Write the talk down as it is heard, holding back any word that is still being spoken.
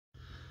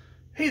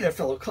Hey there,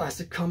 fellow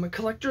classic comic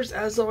collectors.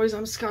 As always,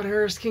 I'm Scott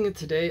Harris King, and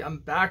today I'm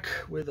back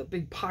with a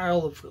big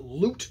pile of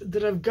loot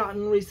that I've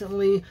gotten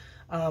recently.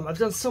 I've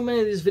done so many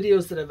of these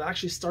videos that I've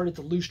actually started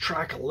to lose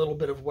track a little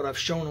bit of what I've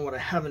shown and what I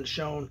haven't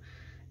shown.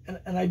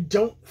 And I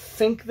don't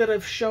think that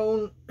I've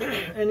shown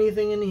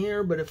anything in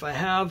here, but if I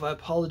have, I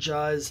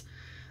apologize.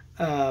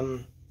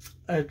 I'm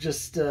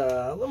just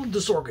a little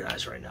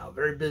disorganized right now.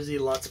 Very busy,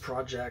 lots of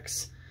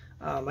projects.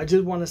 I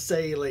did want to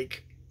say,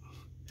 like,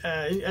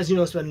 as you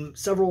know, it's been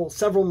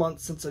several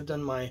months since I've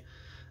done my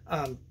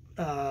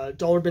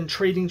dollar bin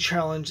trading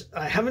challenge.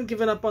 I haven't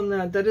given up on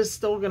that. That is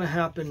still going to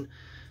happen.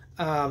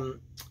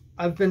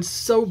 I've been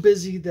so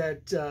busy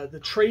that the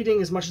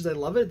trading, as much as I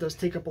love it, does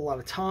take up a lot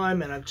of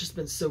time, and I've just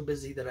been so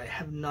busy that I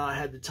have not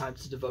had the time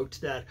to devote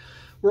to that.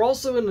 We're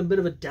also in a bit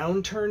of a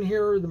downturn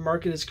here. The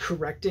market is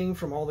correcting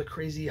from all the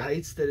crazy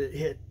heights that it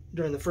hit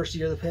during the first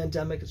year of the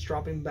pandemic. It's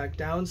dropping back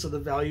down, so the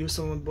value of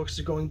some of my books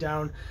are going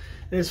down.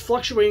 And it's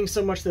fluctuating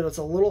so much that it's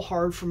a little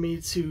hard for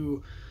me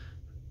to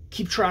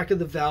keep track of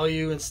the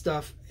value and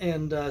stuff.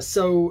 And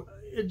so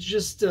it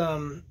just,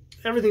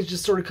 everything's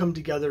just sort of come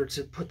together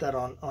to put that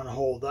on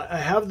hold. I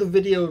have the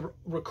video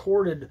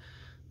recorded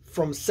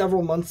from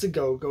several months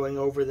ago going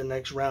over the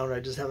next round. I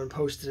just haven't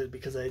posted it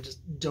because I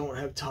just don't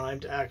have time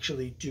to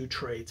actually do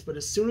trades. But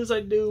as soon as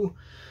I do,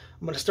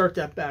 I'm going to start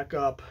that back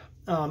up.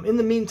 In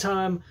the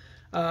meantime,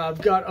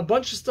 I've got a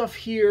bunch of stuff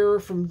here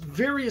from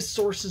various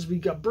sources. We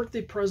got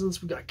birthday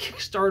presents, we got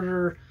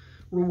Kickstarter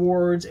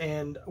rewards,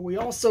 and we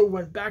also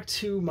went back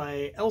to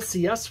my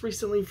LCS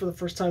recently for the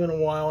first time in a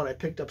while, and I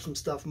picked up some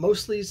stuff,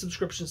 mostly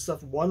subscription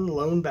stuff, one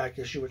loan back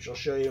issue, which I'll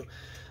show you.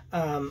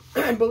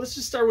 But let's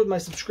just start with my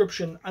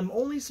subscription. I'm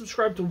only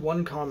subscribed to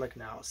one comic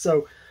now,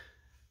 so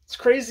it's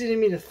crazy to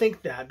me to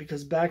think that,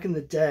 because back in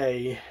the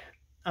day,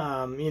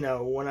 you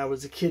know, when I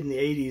was a kid in the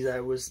 80s, I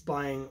was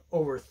buying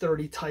over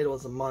 30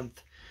 titles a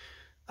month.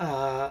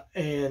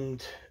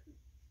 And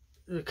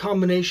the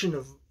combination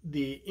of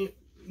the,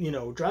 you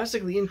know,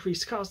 drastically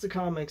increased cost of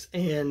comics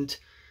and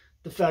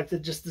the fact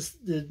that just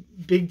the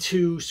big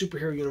two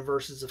superhero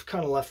universes have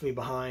kind of left me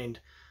behind.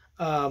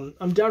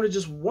 I'm down to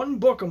just one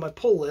book on my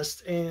pull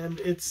list, and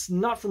it's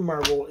not from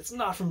Marvel, it's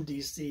not from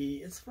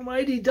DC, it's from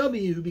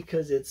IDW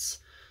because it's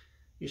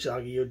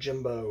Usagi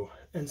Yojimbo.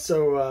 And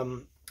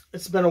so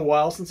it's been a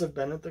while since I've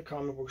been at the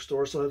comic book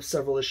store, so I have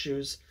several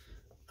issues.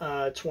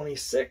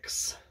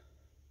 26,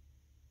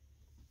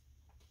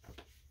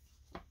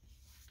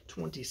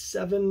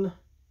 27,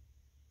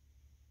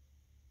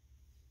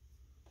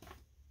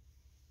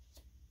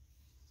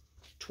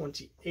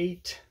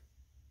 28,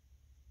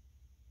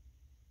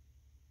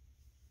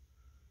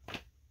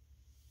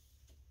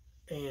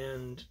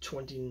 and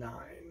 29.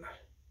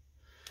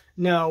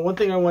 Now, one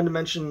thing I wanted to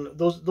mention,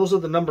 those are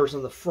the numbers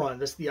on the front.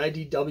 That's the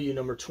IDW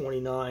number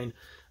 29.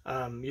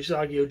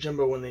 Usagi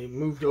Yojimbo, when they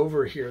moved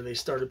over here, they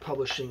started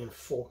publishing in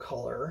full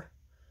color.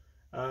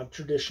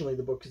 Traditionally,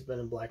 the book has been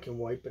in black and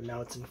white, but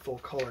now it's in full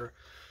color.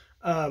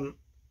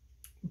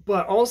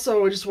 But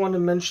also, I just wanted to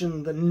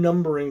mention the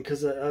numbering,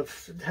 because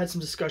I've had some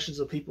discussions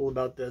with people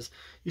about this.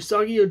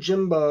 Usagi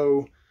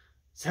Yojimbo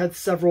has had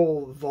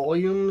several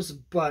volumes,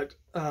 but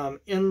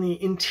in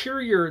the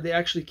interior, they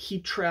actually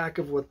keep track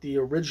of what the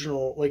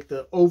original, like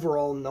the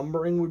overall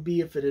numbering would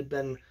be if it had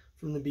been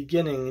from the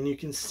beginning. And you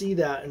can see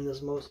that in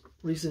this most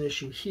recent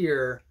issue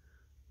here,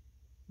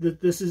 that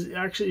this is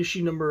actually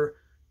issue number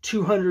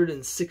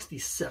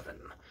 267.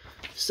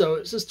 So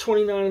it says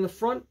 29 in the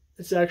front.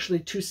 It's actually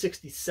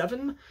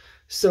 267.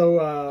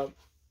 So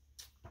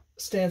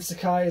Stan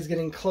Sakai is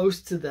getting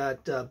close to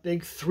that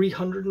big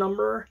 300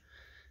 number.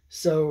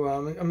 So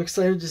I'm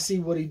excited to see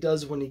what he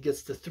does when he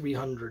gets to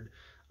 300.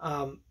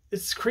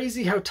 It's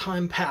crazy how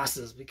time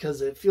passes,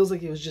 because it feels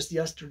like it was just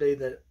yesterday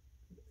that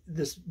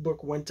this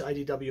book went to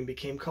IDW and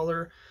became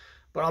color.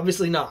 But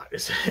obviously not.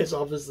 It's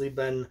obviously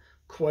been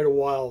quite a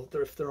while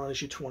if they're on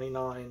issue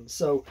 29.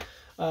 So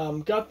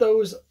got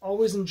those.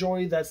 Always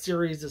enjoy that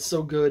series. It's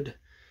so good.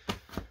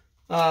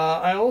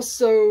 I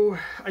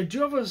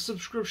do have a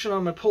subscription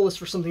on my pull list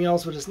for something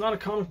else, but it's not a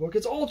comic book.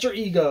 It's Alter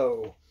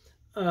Ego.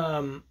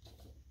 And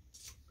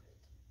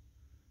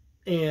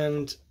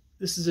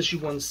this is issue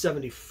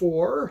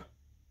 174.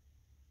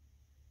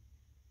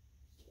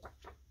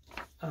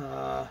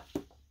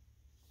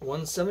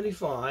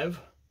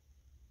 175.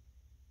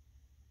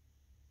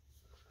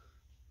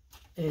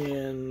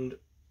 And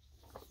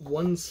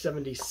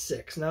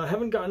 176. Now, I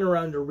haven't gotten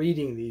around to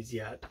reading these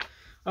yet.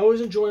 I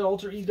always enjoy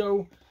Alter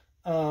Ego.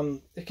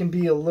 It can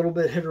be a little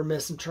bit hit or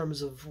miss in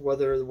terms of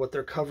whether what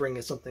they're covering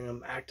is something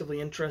I'm actively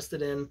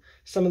interested in.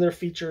 Some of their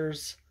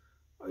features,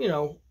 you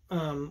know,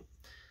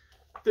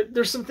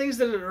 there's some things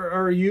that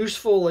are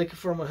useful, like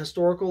from a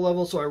historical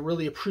level, so I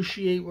really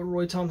appreciate what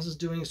Roy Thomas is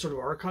doing, sort of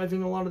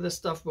archiving a lot of this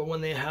stuff. But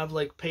when they have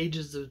like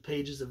pages of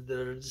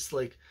that are just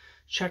like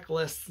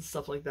checklists and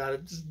stuff like that,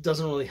 it just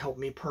doesn't really help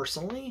me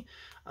personally.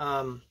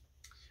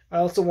 I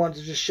also wanted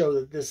to just show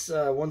that this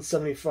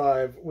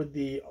 175 with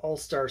the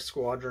All-Star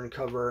Squadron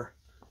cover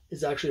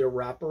is actually a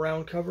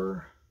wraparound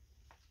cover.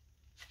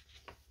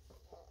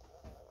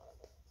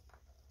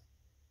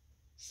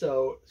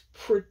 So it's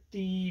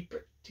pretty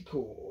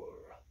cool.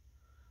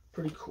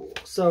 Pretty cool.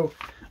 So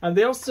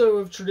they also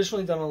have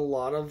traditionally done a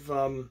lot of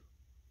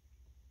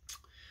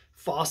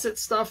faucet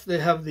stuff. They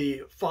have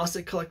the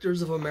Faucet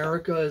Collectors of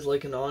America as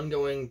like an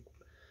ongoing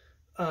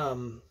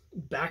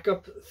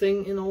backup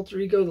thing in Alter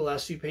Ego. The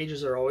last few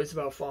pages are always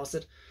about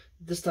Faucet.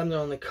 This time they're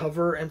on the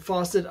cover. And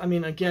Faucet, I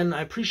mean, again,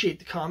 I appreciate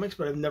the comics,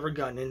 but I've never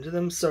gotten into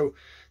them. So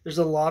there's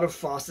a lot of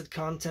Faucet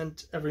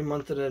content every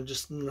month that I'm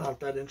just not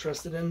that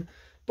interested in.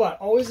 But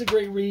always a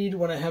great read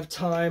when I have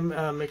time.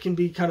 It can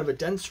be kind of a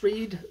dense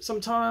read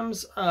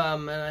sometimes,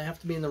 and I have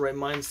to be in the right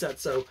mindset.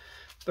 So,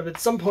 but at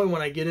some point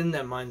when I get in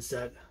that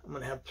mindset, I'm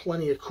going to have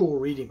plenty of cool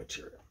reading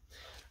material.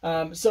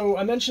 So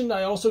I mentioned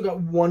I also got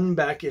one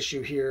back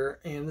issue here,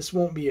 and this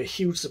won't be a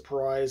huge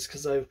surprise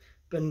because I've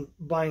been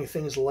buying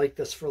things like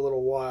this for a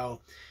little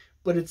while.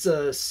 But it's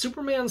a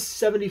Superman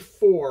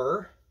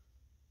 74,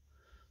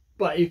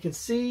 but you can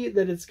see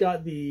that it's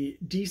got the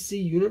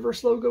DC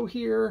Universe logo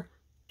here,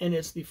 and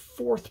it's the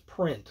 4th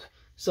print.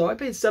 So I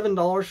paid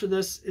 $7 for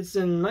this. It's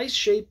in nice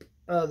shape.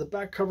 The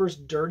back cover's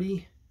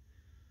dirty.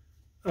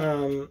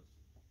 But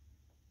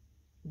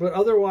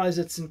otherwise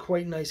it's in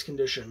quite nice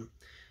condition.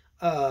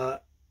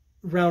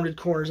 Rounded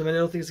corners. I mean, I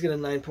don't think it's got a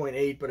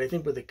 9.8, but I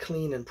think with a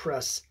clean and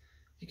press,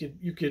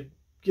 you could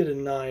get a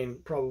 9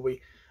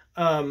 probably.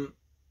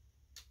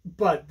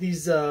 But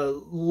these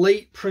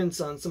late prints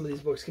on some of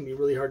these books can be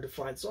really hard to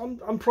find. So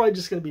I'm probably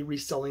just going to be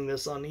reselling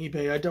this on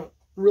eBay. I don't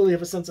really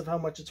have a sense of how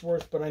much it's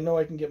worth, but I know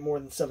I can get more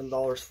than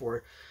 $7 for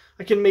it.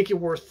 I can make it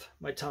worth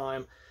my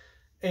time.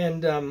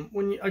 And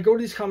when I go to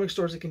these comic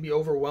stores, it can be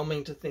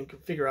overwhelming to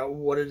figure out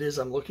what it is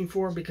I'm looking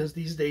for, because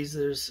these days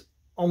there's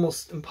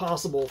almost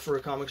impossible for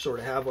a comic store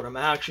to have what I'm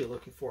actually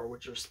looking for,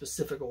 which are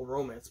specific old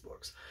romance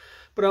books.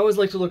 But I always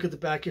like to look at the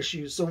back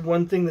issues. So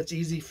one thing that's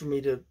easy for me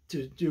to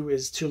do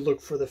is to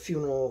look for the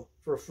Funeral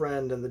for a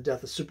Friend and the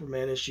Death of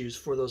Superman issues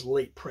for those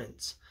late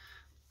prints.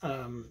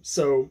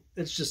 So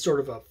it's just sort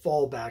of a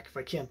fallback if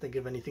I can't think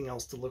of anything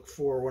else to look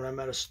for when I'm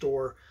at a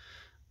store.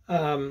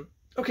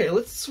 Okay,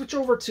 let's switch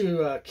over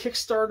to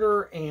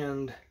Kickstarter,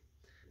 and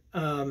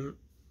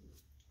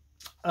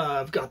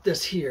I've got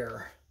this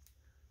here.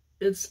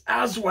 It's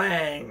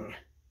Aswang,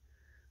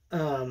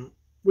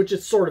 which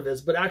it sort of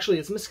is, but actually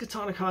it's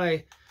Miskatonic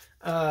High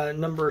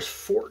numbers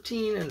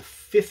 14 and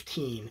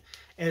 15,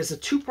 and it's a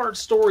 2-part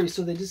story.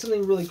 So they did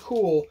something really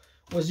cool,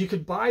 was you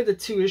could buy the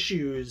 2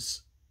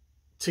 issues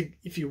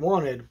if you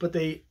wanted, but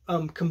they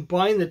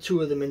combined the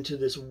 2 of them into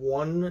this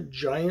one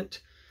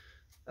giant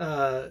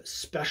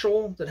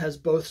special that has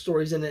both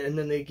stories in it, and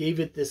then they gave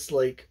it this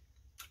like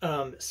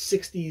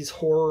 60s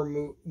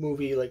horror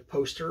movie like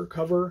poster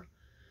cover.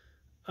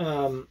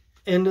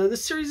 And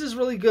this series is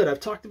really good. I've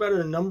talked about it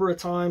a number of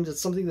times.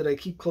 It's something that I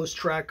keep close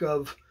track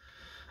of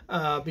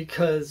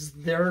because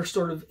they're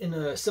sort of in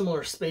a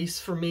similar space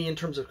for me in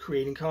terms of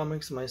creating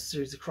comics. My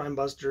series of Crime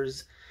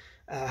Busters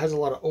has a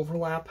lot of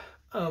overlap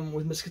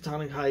with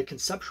Miskatonic High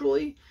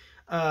conceptually,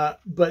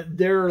 but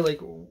they're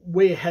like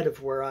way ahead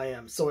of where I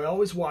am. So I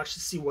always watch to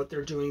see what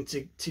they're doing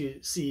to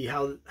see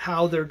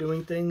how they're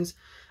doing things.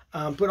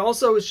 But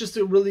also it's just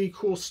a really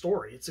cool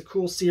story. It's a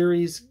cool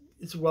series.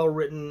 It's well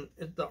written.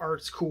 The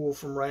art's cool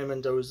from Ryan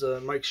Mendoza.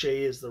 Mike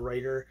Shea is the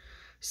writer.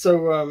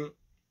 So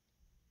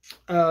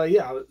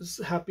yeah, I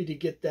was happy to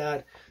get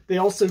that. They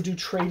also do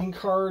trading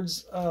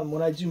cards.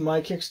 When I do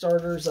my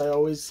Kickstarters, I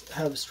always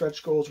have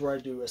stretch goals where I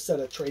do a set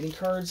of trading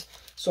cards.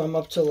 So I'm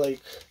up to like,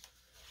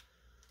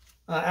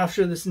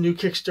 after this new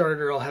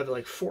Kickstarter, I'll have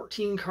like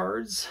 14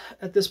 cards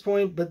at this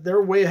point, but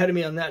they're way ahead of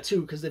me on that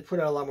too, because they put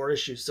out a lot more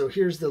issues. So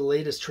here's the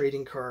latest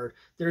trading card.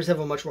 Theirs have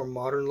a much more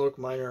modern look.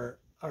 Mine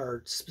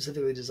are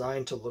specifically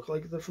designed to look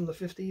like they're from the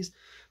 50s.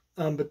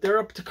 But they're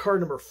up to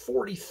card number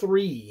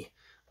 43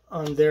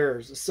 on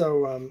theirs.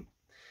 So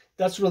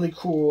that's really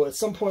cool. At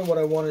some point what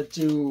I want to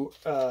do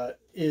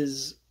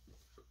is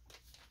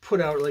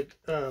put out like,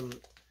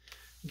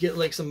 get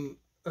like some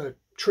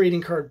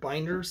trading card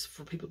binders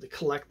for people to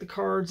collect the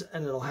cards,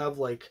 and it'll have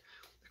like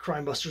the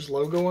Crime Busters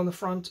logo on the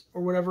front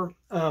or whatever.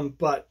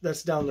 But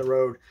that's down the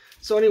road.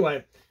 So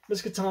anyway,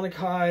 Miskatonic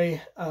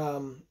High,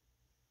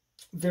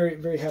 very,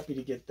 very happy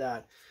to get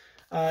that.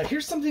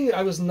 Here's something that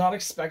I was not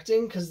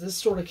expecting, because this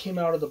sort of came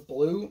out of the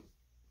blue.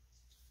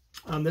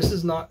 This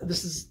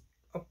is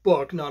a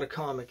book, not a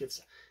comic.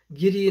 It's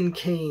Gideon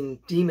Kane,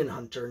 Demon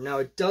Hunter. Now,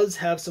 it does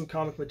have some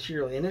comic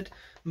material in it.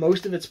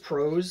 Most of it's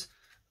prose,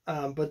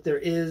 but there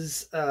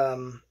is,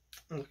 I'm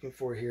looking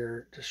for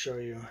here to show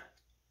you.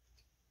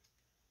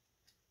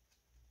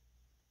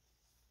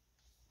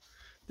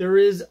 There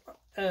is,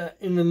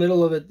 in the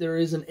middle of it, there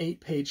is an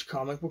 8-page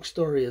comic book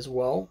story as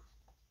well.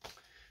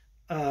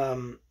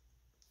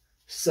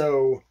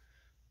 So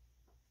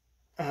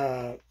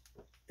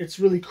it's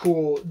really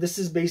cool. This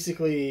is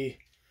basically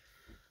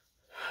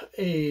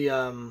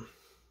a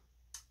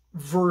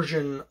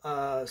version,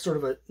 sort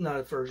of not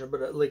a version,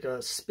 but like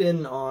a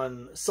spin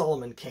on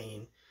Solomon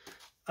Kane.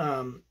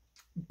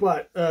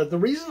 But the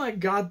reason I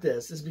got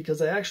this is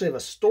because I actually have a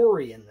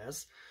story in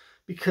this,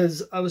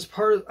 because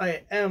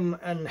I am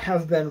and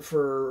have been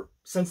for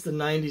since the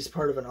 90s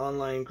part of an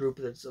online group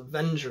that's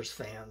Avengers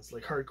fans,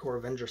 like hardcore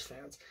Avengers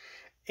fans.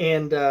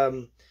 And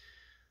a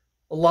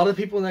lot of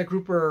people in that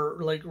group are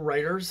like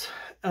writers,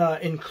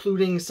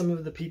 including some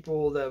of the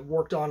people that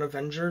worked on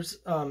Avengers.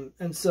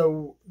 And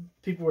so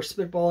people were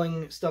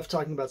spitballing stuff,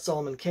 talking about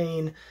Solomon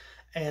Kane,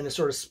 and it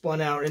sort of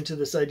spun out into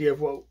this idea of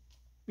what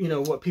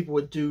people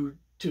would do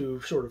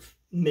to sort of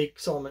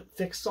fix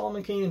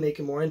Solomon Kane and make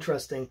him more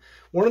interesting.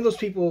 One of those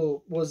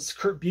people was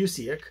Kurt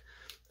Busiek.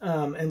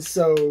 And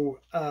so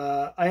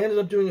I ended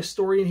up doing a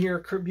story in here.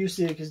 Kurt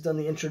Busiek has done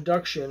the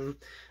introduction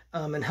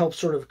and helped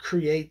sort of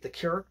create the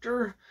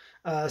character.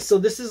 So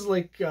this is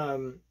like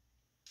the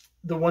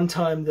one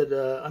time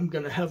that I'm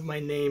going to have my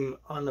name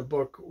on a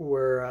book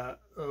where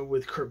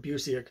with Kurt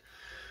Busiek.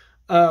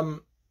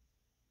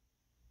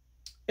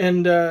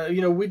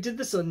 We did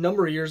this a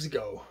number of years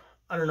ago.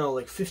 I don't know,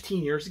 like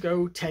 15 years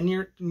ago,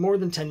 more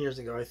than 10 years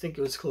ago. I think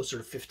it was closer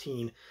to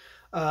 15.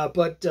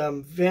 But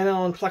Van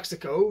Allen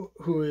Plexico,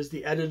 who is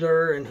the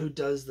editor and who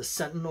does the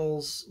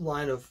Sentinels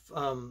line of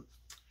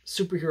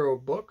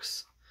superhero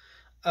books,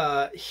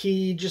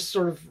 he just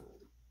sort of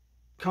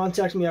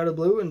contacted me out of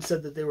the blue and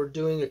said that they were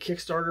doing a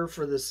Kickstarter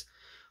for this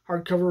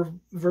hardcover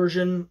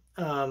version,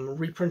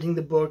 reprinting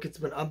the book. It's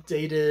been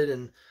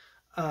updated,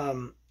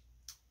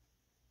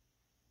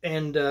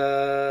 and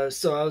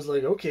so I was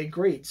like, okay,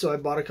 great. So I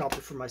bought a copy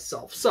for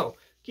myself. So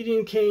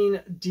Gideon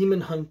Kane,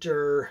 Demon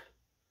Hunter.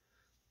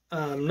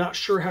 Not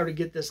sure how to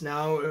get this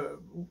now.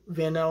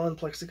 Van Allen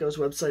Plexico's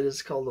website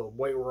is called the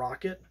White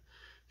Rocket.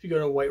 If you go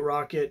to White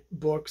Rocket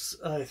Books,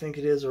 I think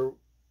it is, or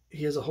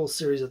he has a whole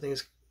series of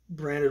things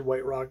branded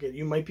White Rocket.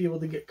 You might be able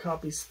to get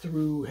copies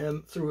through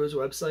his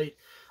website.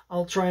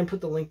 I'll try and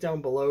put the link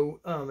down below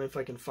if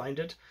I can find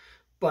it.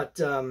 But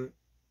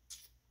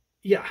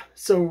yeah,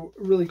 so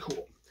really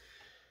cool.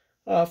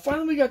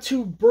 Finally, we got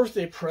 2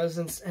 birthday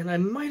presents, and I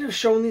might have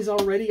shown these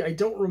already. I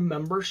don't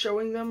remember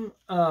showing them.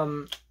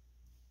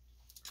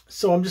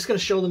 So I'm just going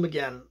to show them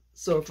again.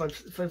 So if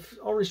I've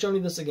already shown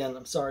you this again,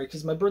 I'm sorry,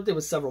 because my birthday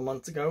was several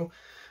months ago.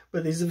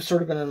 But these have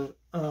sort of been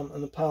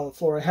on the pile on the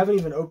floor. I haven't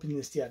even opened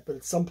this yet, but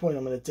at some point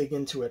I'm going to dig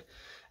into it.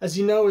 As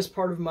you know, as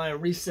part of my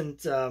recent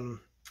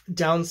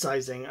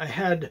downsizing, I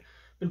had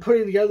been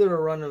putting together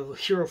a run of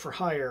Hero for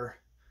Hire,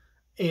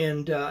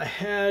 and I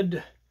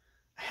had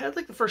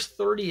like the first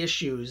 30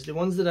 issues. The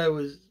ones that I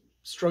was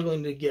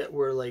struggling to get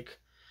were like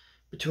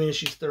between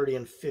issues 30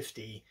 and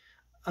 50.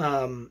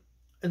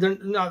 They're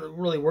not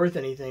really worth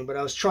anything, but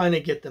I was trying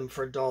to get them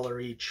for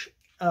 $1 each.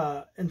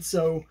 And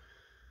so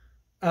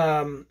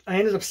I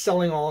ended up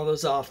selling all of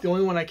those off. The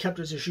only one I kept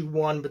was issue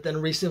 1, but then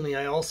recently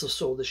I also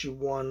sold issue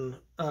 1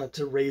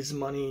 to raise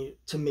money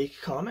to make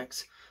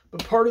comics.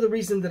 But part of the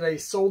reason that I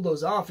sold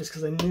those off is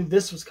because I knew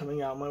this was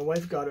coming out. My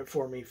wife got it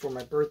for me for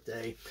my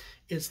birthday.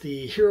 It's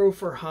the Hero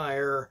for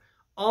Hire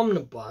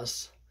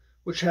Omnibus,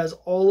 which has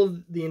all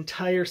of the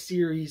entire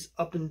series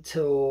up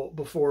until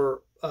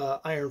before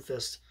Iron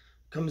Fist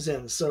comes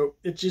in. So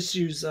it just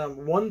uses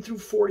 1 through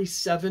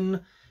 47.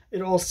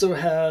 It also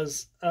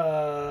has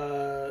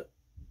the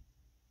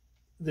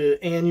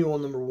annual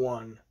number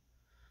 1.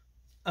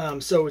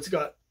 So it's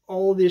got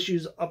all the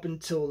issues up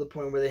until the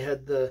point where they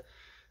had the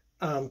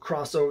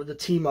crossover, the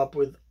team up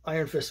with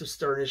Iron Fist was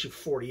starting issue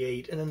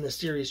 48, and then the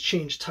series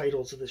changed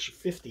titles with issue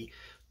 50.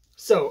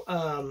 So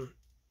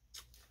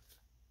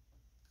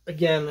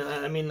again,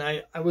 I mean,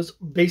 I was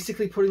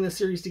basically putting the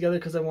series together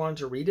because I wanted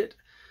to read it.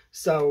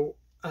 So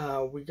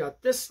we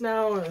got this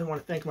now, and I want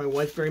to thank my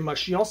wife very much.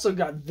 She also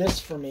got this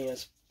for me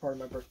as part of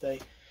my birthday,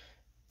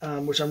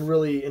 which I'm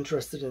really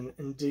interested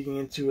in digging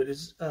into. It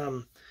is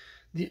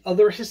The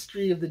Other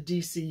History of the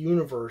DC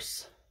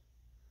Universe.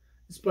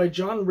 It's by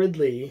John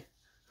Ridley,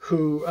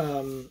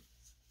 who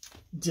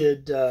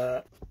did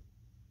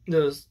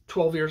those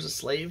 12 Years a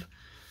Slave.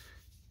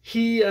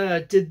 He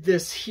did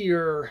this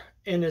here,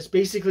 and it's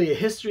basically a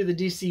history of the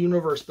DC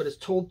Universe, but it's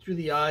told through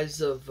the eyes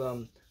of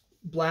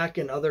Black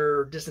and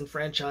other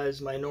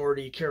disenfranchised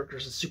minority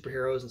characters and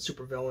superheroes and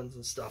supervillains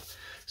and stuff.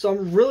 So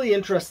I'm really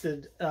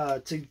interested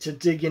to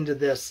dig into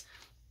this.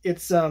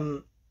 It's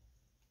sort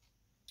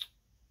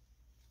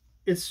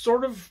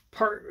of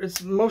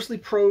it's mostly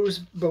prose,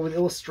 but with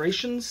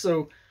illustrations.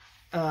 So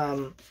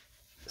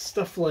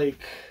stuff like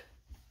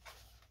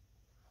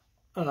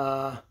we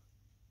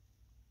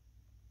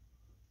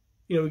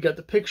got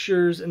the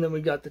pictures, and then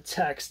we got the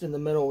text in the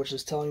middle, which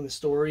is telling the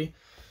story.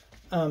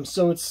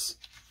 So it's,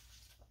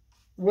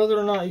 whether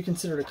or not you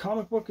consider it a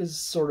comic book is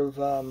sort of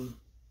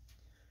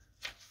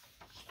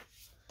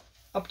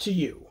up to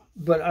you,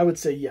 but I would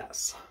say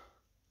yes.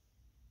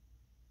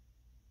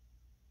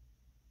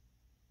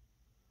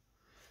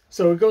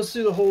 So it goes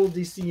through the whole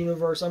DC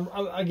universe. I'm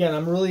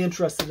really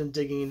interested in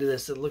digging into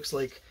this. It looks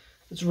like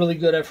it's really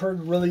good. I've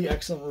heard really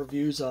excellent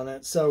reviews on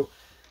it. So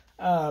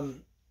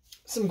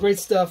some great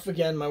stuff.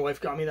 Again, my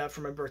wife got me that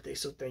for my birthday,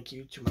 so thank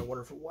you to my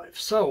wonderful wife.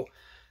 So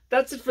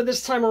that's it for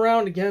this time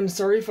around. Again,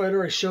 sorry if I'd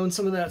already shown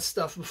some of that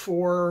stuff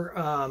before,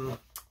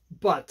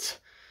 but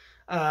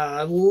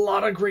A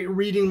lot of great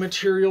reading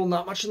material,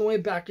 not much in the way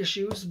of back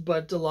issues,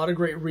 but a lot of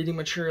great reading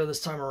material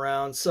this time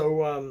around.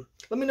 So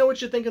let me know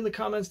what you think in the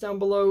comments down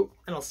below,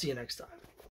 and I'll see you next time.